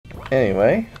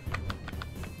Anyway,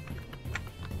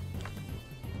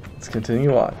 let's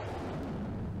continue on.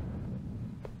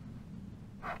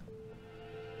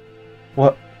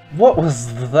 What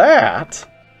was that?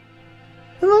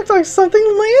 It looked like something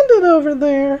landed over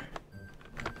there.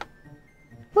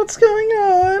 What's going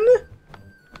on?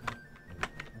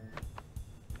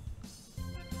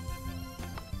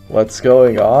 What's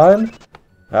going on?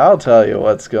 I'll tell you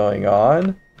what's going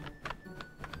on.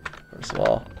 First of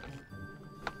all,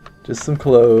 just some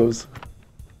clothes.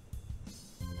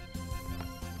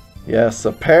 Yes,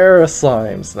 a pair of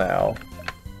slimes now.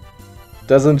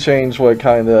 Doesn't change what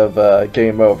kind of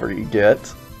game over you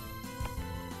get.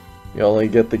 You only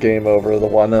get the game over the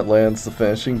one that lands the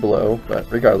finishing blow,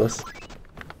 but regardless.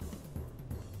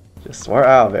 Just where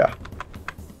out of here.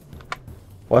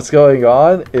 What's going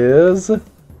on is the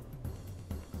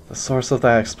source of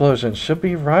that explosion should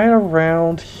be right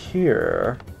around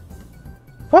here.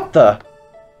 What the?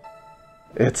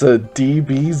 It's a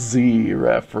DBZ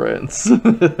reference.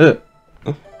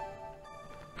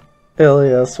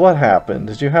 Ilias, what happened?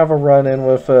 Did you have a run-in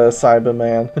with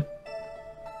Cyberman?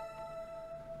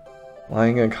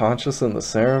 Lying unconscious in the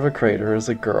center of a crater is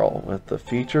a girl with the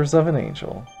features of an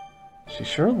angel. She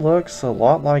sure looks a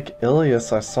lot like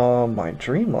Ilias I saw in my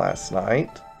dream last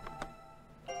night.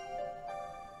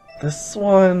 This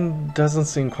one doesn't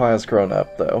seem quite as grown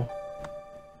up, though.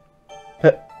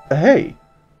 Hey,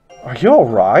 are you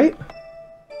alright?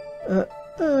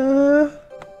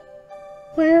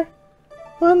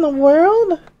 What in the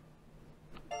world?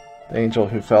 The angel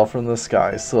who fell from the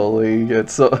sky slowly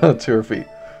gets to her feet.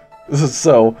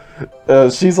 So,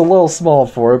 she's a little small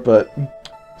for it, but...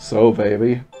 So,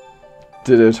 baby,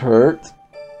 did it hurt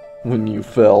when you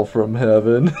fell from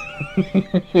heaven?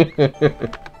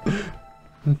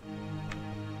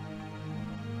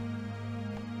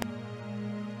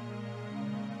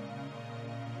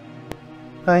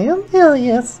 I am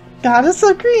Ilias, goddess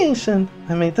of creation.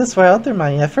 I made this world through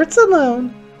my efforts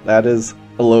alone. That is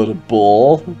a load of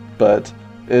bull, but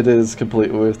it is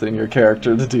completely within your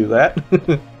character to do that.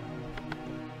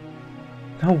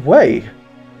 No way!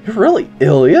 You're really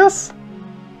Ilias?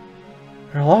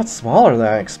 You're a lot smaller than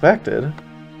I expected.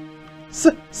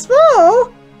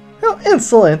 Small? How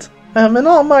insolent! I'm an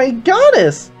almighty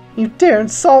goddess! You dare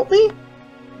insult me?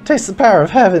 Taste the power of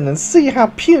heaven and see how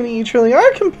puny you truly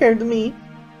are compared to me!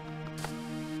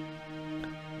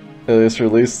 Ilias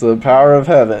released the power of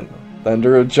heaven,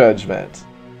 thunder of judgment.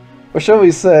 Or shall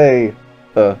we say,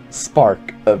 a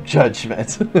spark of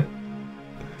judgment.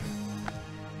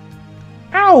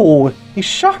 Ow! He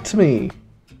shocked me!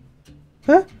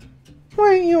 Huh? Why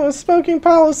aren't you a smoking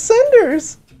pile of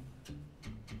cinders?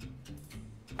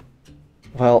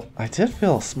 Well, I did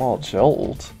feel a small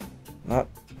jolt. Not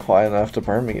quite enough to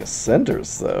burn me as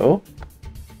cinders, though.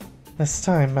 This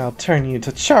time I'll turn you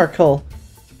to charcoal.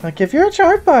 I'll give your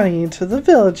charred body to the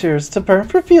villagers to burn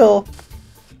for fuel.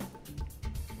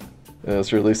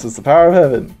 This releases the power of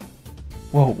heaven.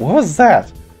 Whoa, what was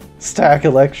that? Stack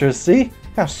electricity?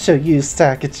 I'll show you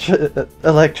stack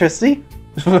electricity.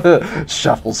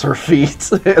 Shuffles her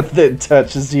feet and then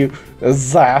touches you. A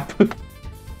zap.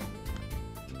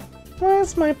 Why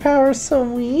is my power so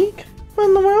weak? What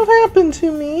in the world happened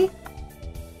to me?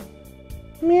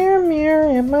 Mirror, mirror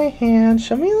in my hand,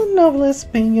 show me the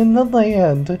noblest being in the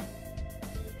land.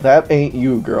 That ain't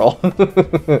you, girl.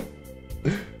 The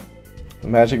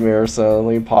magic mirror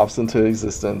suddenly pops into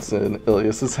existence in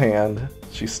Ilias's hand.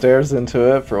 She stares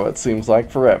into it for what seems like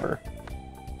forever.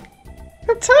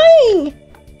 I'm tiny!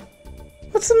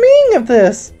 What's the meaning of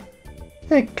this?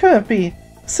 It couldn't be.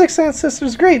 Six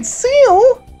Ancestors' Great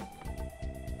Seal?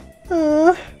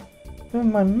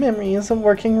 My memory isn't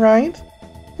working right.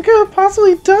 Who could have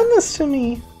possibly done this to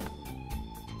me?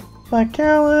 Black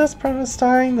Alice,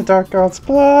 Protestine, the Dark God's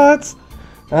Bloods,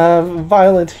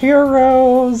 violent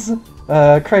heroes,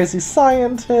 crazy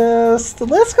scientist. The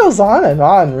list goes on and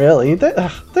on, really.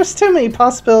 There's too many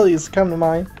possibilities to come to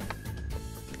mind.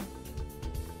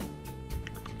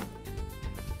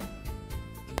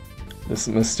 This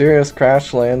mysterious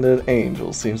crash-landed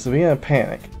angel seems to be in a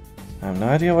panic. I have no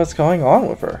idea what's going on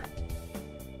with her.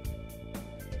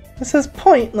 This is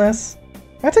pointless.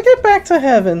 I have to get back to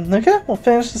heaven. Okay, we'll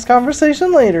finish this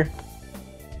conversation later.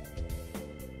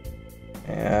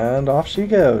 And off she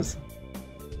goes.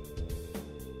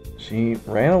 She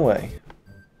ran away.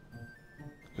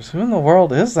 Just who in the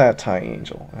world is that tiny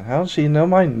angel? And how does she know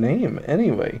my name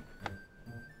anyway?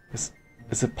 Is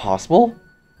it possible?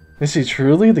 Is she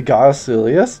truly the goddess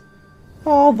Ilias?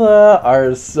 All the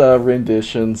artist's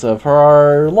renditions of her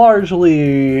are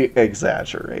largely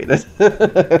exaggerated.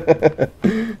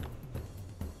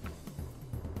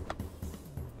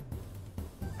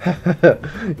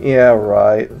 Yeah,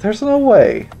 right. There's no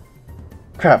way.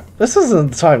 Crap, this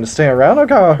isn't the time to stand around. I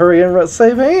gotta hurry and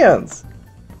save Hans.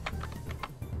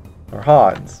 Or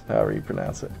Hans, however you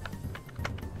pronounce it.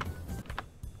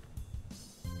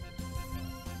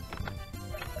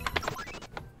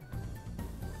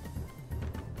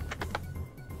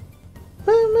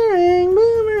 Boomerang,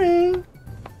 boomerang.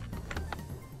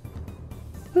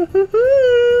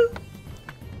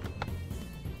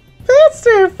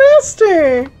 Faster,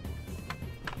 faster!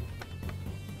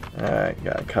 Alright,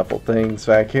 got a couple things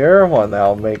back here. One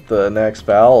that'll make the next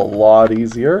battle a lot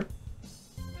easier.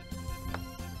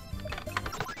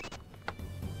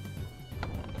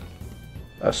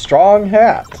 A strong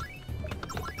hat.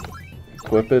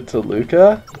 Equip it to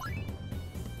Luca.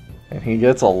 And he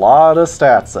gets a lot of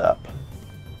stats up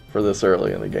for this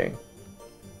early in the game.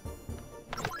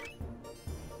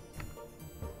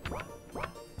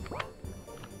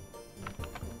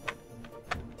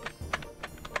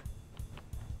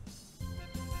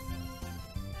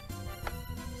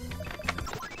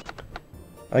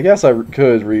 I guess I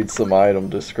could read some item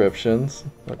descriptions.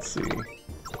 Let's see.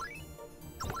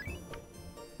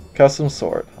 Custom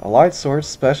sword. A light sword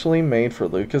specially made for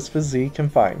Luca's physique and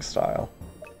fighting style.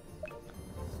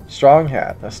 Strong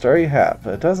hat. A sturdy hat,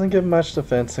 but it doesn't give much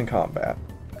defense in combat.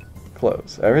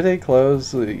 Clothes. Everyday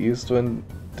clothes used when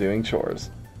doing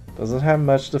chores. Doesn't have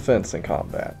much defense in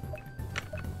combat.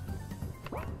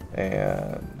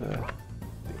 And the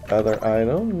other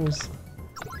items.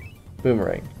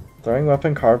 Boomerang. Throwing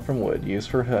weapon carved from wood,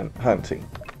 used for hunting.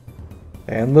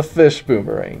 And the fish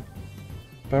boomerang.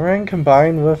 Boomerang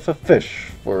combined with a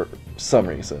fish for some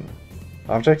reason.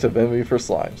 Object of envy for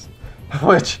slimes.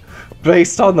 Which,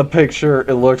 based on the picture,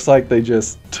 it looks like they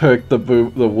just took the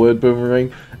wood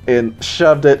boomerang and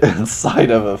shoved it inside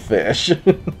of a fish.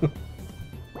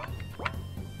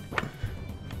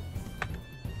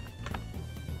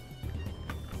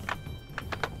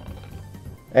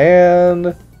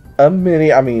 And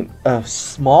a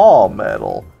small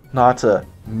medal, not a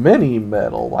mini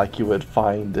medal like you would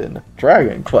find in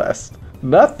Dragon Quest.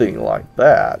 Nothing like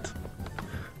that.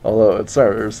 Although it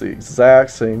serves the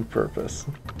exact same purpose.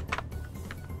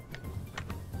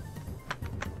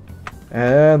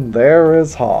 And there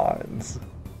is Hans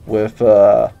with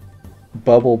a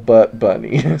bubble butt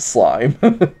bunny slime.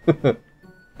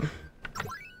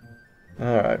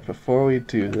 Alright, before we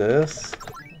do this,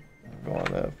 I'm going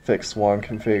to fix one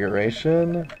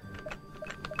configuration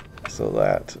so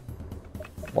that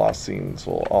lost scenes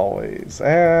will always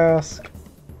ask.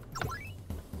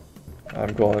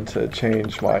 I'm going to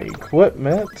change my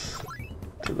equipment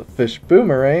to the fish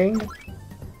boomerang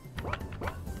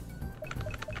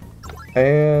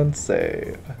and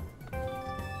save.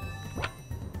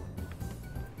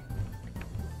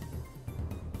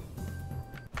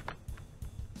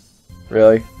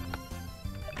 Really?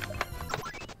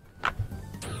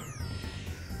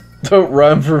 Don't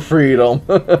run for freedom.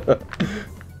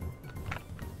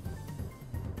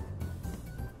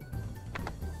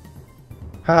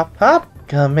 Hop, hop,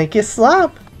 gonna make you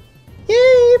slop.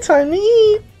 Yay, time to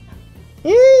eat.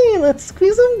 Yay, let's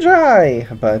squeeze them dry.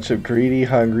 A bunch of greedy,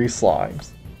 hungry slimes.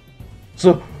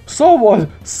 So,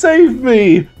 someone save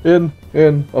me in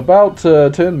about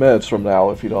 10 minutes from now,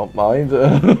 if you don't mind.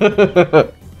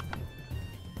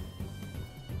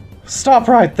 Stop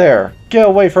right there. Get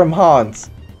away from Hans.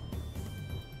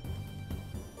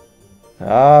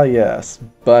 Ah, yes,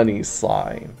 bunny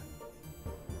slime.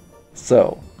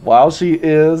 So, while she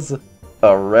is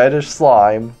a reddish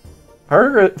slime,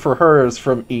 for her is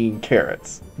from eating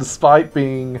carrots. Despite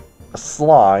being a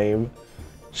slime,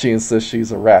 she insists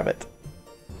she's a rabbit.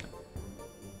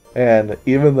 And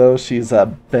even though she's a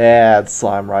bad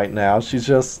slime right now, she's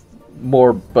just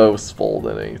more boastful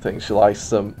than anything. She likes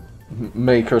to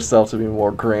make herself to be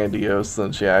more grandiose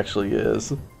than she actually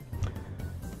is.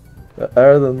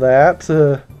 Other than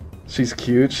that, she's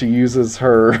cute. She uses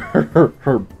her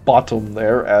her bottom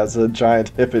there as a giant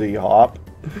hippity hop.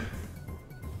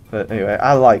 But anyway,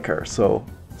 I like her, so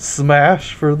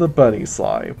smash for the bunny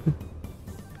slime.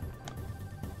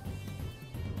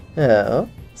 Oh,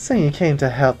 so you came to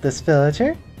help this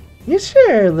villager? You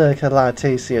sure look a lot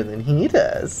tastier than he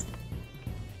does.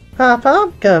 Hop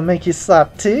hop, gonna make you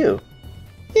slop too.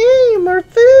 Yay, more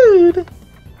food!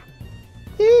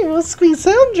 Yay, we'll squeeze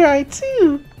them dry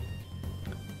too.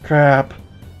 Crap.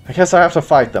 I guess I have to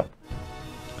fight them.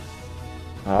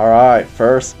 Alright,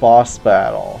 first boss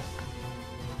battle.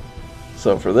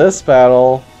 So for this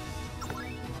battle,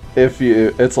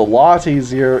 it's a lot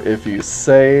easier if you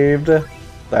saved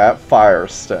that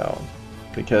Firestone.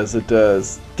 Because it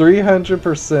does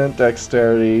 300%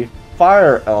 dexterity,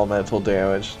 fire elemental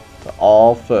damage, to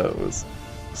all foes.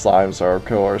 Slimes are, of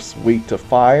course, weak to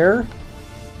fire,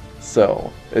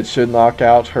 so it should knock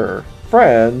out her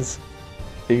friends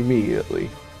immediately.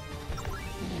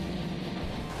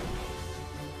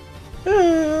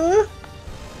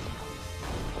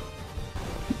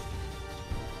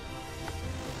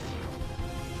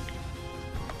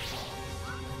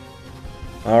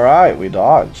 Alright, we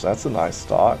dodged. That's a nice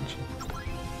dodge.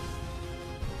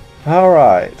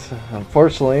 Alright.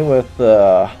 Unfortunately, with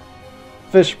the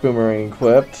fish boomerang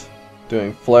equipped,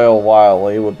 doing flail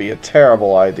wildly would be a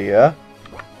terrible idea.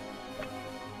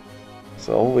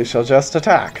 So we shall just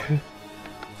attack.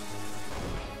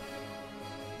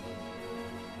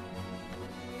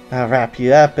 I'll wrap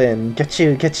you up and get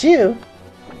you.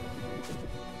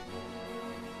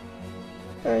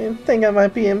 I think I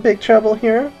might be in big trouble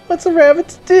here. What's a rabbit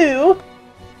to do?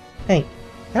 Hey,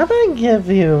 how about I give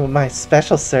you my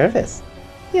special service?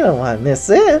 You don't want to miss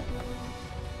it.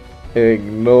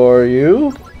 Ignore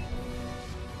you?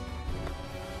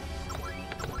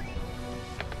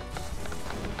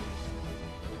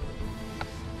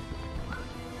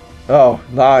 Oh,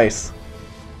 nice.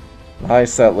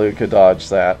 Nice that Luke could dodge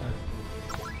that.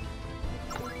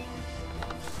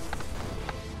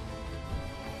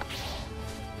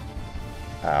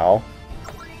 Ow.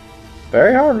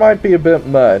 Very hard might be a bit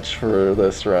much for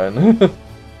this run.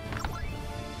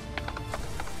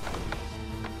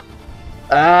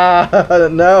 Ah,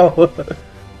 no!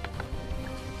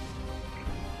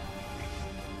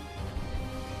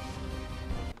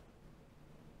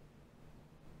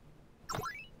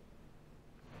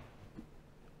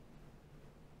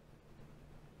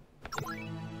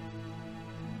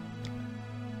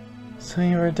 So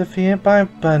you were defeated by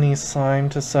Bunny Slime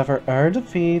to suffer our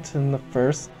defeat in the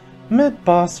first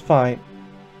mid-boss fight.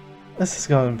 This is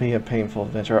going to be a painful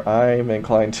adventure. I'm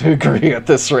inclined to agree at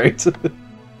this rate.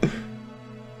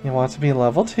 You want to be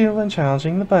level 2 when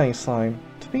challenging the Bunny Slime.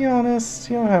 To be honest,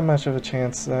 you don't have much of a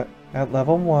chance at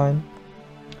level 1.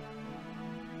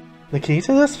 The key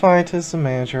to this fight is to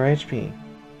manage your HP.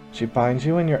 If she binds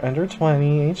you when you're under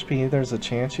 20 HP, there's a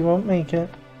chance you won't make it.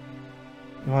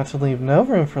 You want to leave no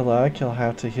room for luck, you'll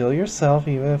have to heal yourself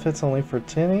even if it's only for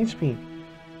 10 HP.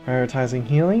 Prioritizing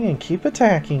healing and keep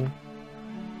attacking.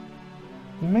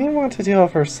 You may want to deal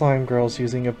with her slime girls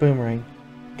using a boomerang.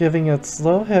 Giving its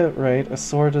low hit rate, a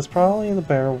sword is probably the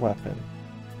better weapon.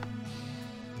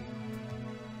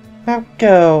 Now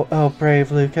go, oh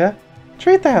brave Luca.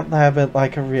 Treat that Wabbit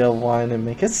like a real one and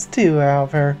make a stew out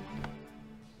of her.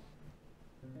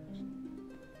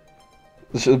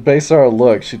 Based on her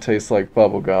look, she tastes like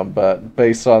bubblegum, but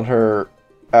based on her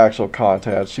actual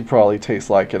content, she probably tastes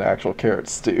like an actual carrot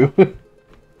stew.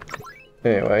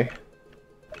 Anyway.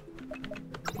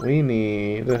 We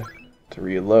need to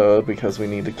reload because we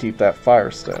need to keep that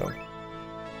firestone.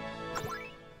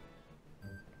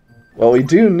 What we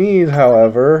do need,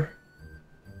 however,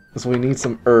 is we need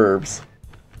some herbs.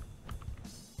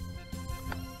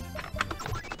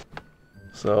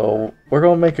 So, we're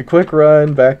going to make a quick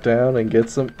run back down and get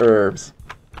some herbs.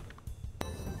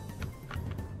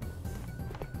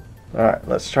 Alright,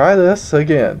 let's try this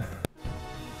again.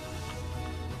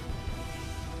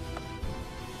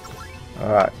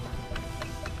 Alright.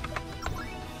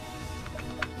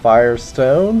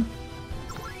 Firestone.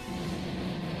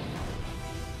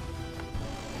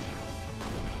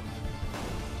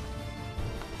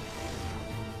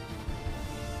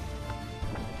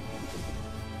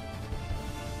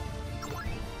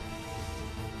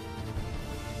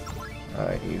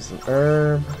 Alright, use an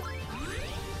herb.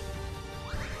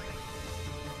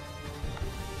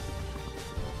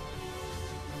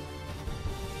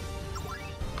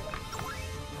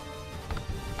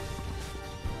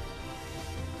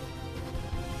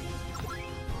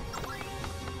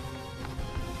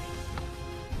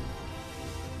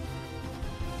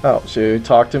 Oh, she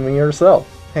talked to me herself.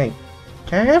 Hey,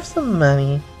 can I have some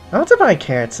money? I want to buy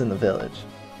carrots in the village.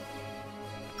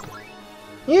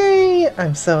 Yay!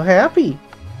 I'm so happy!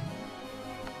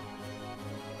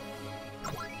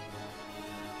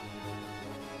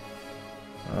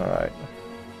 Alright.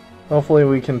 Hopefully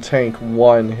we can tank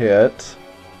one hit.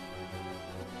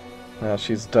 Now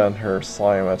she's done her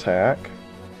slime attack.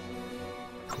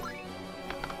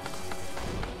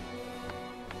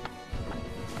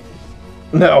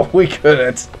 No, we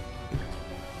couldn't.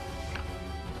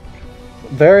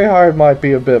 Very hard might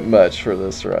be a bit much for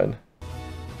this run.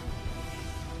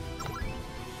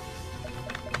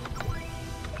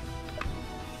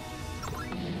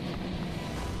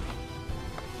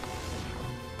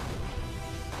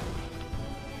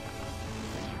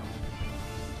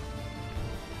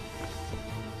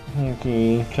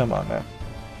 Okay, come on now.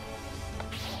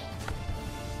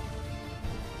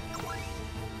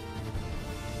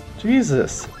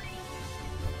 Jesus.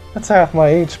 That's half my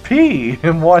HP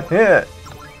in one hit.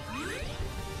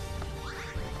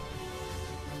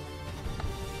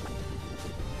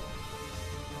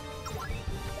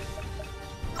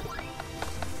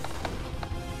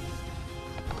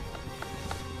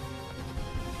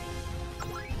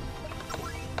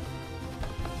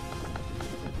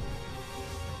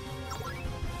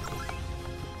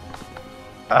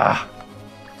 Ah.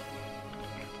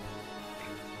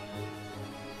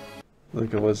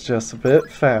 Look, it was just a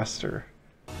bit faster.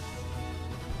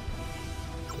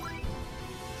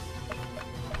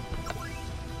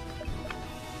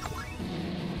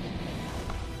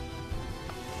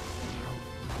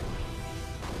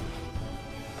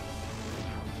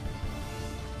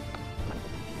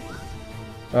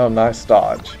 Oh, nice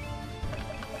dodge.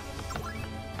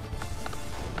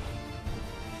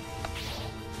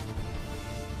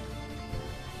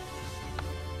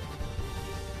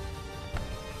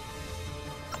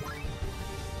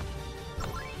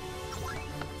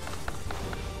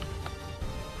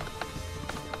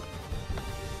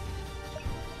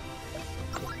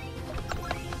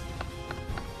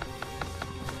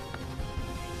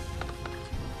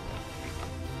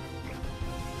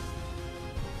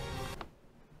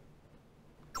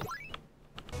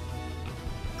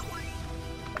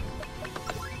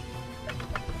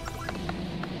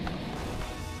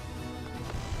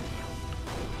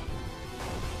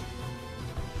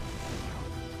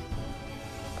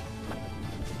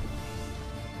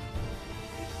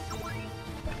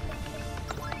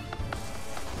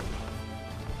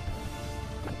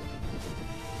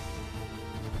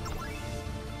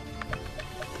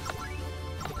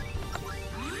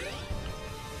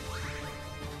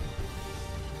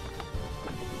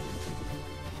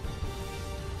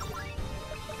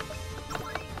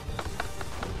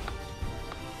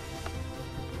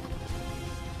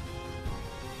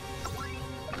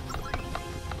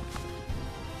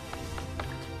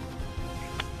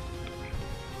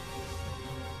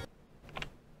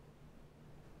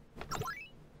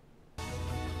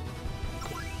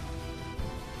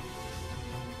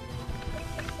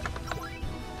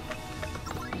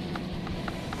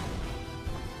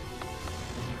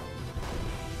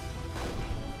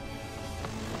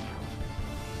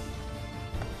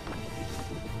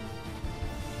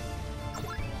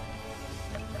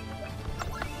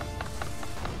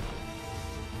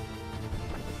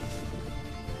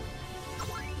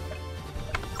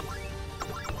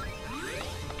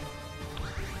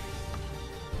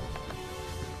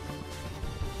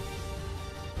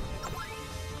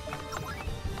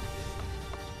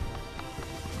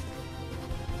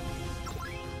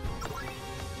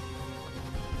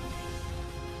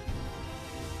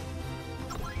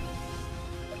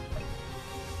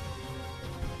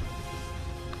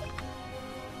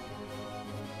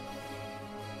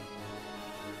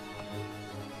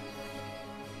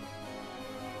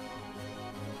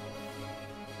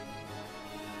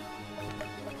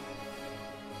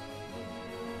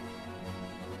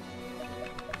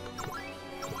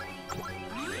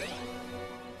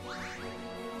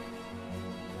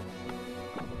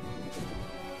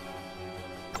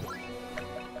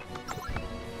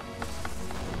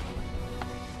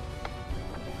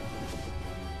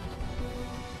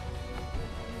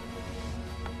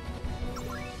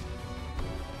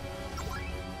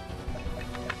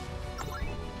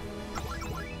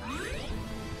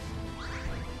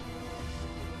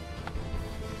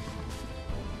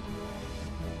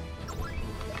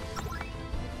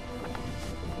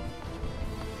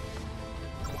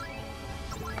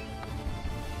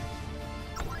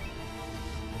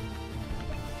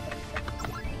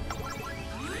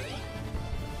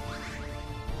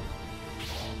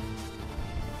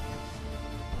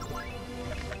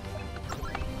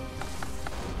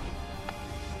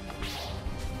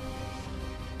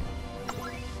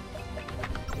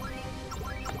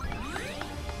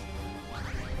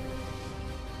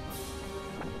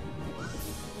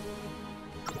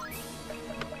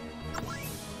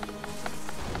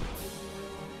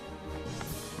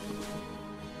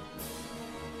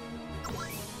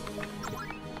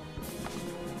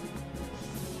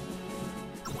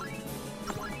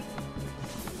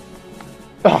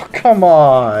 Oh, come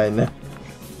on! That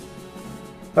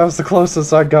was the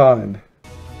closest I got.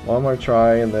 One more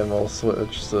try and then we'll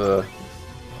switch to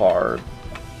hard.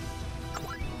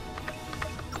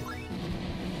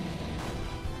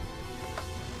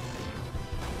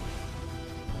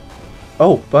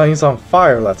 Oh, Bunny's on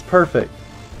fire, that's perfect.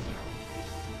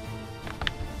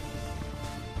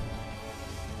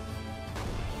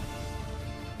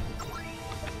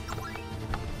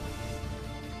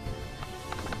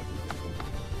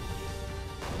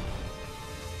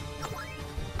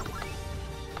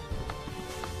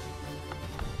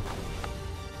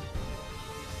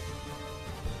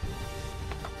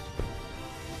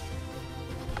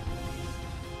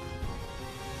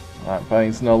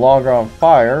 Bunny's no longer on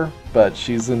fire, but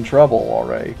she's in trouble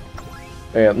already.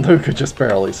 And Luca just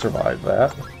barely survived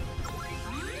that.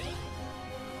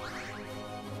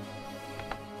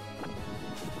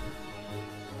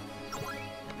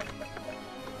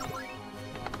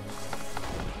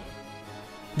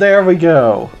 There we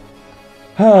go!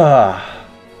 Ah.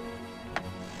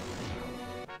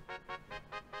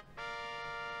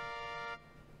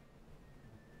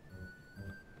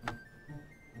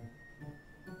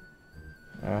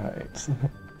 Alright.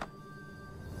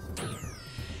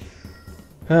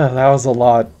 That was a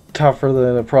lot tougher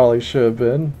than it probably should have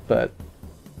been, but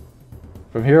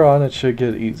from here on it should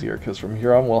get easier, because from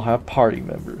here on we'll have party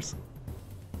members.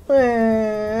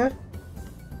 Hey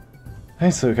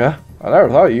Suka, I never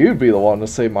thought you'd be the one to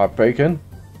save my bacon.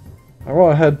 I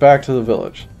want to head back to the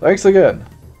village. Thanks again.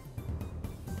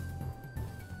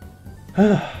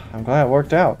 I'm glad it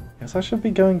worked out. Guess I should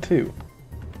be going too.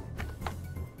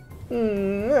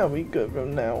 That'll be good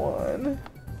from now on.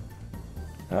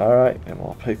 Alright, and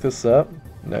we'll pick this up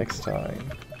next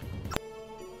time.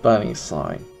 Bunny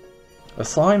Slime. A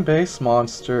slime-based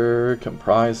monster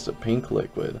comprised of pink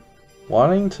liquid.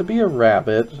 Wanting to be a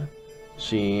rabbit,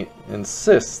 she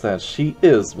insists that she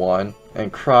is one,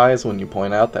 and cries when you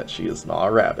point out that she is not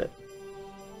a rabbit.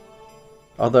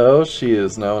 Although she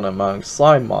is known among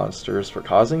slime monsters for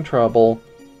causing trouble,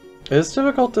 it is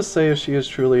difficult to say if she is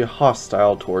truly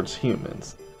hostile towards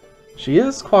humans. She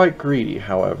is quite greedy,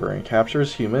 however, and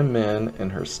captures human men in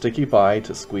her sticky bite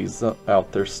to squeeze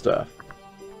out their stuff.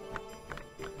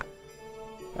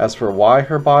 As for why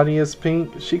her body is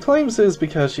pink, she claims it is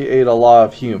because she ate a lot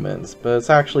of humans, but it's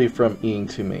actually from eating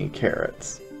too many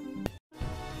carrots.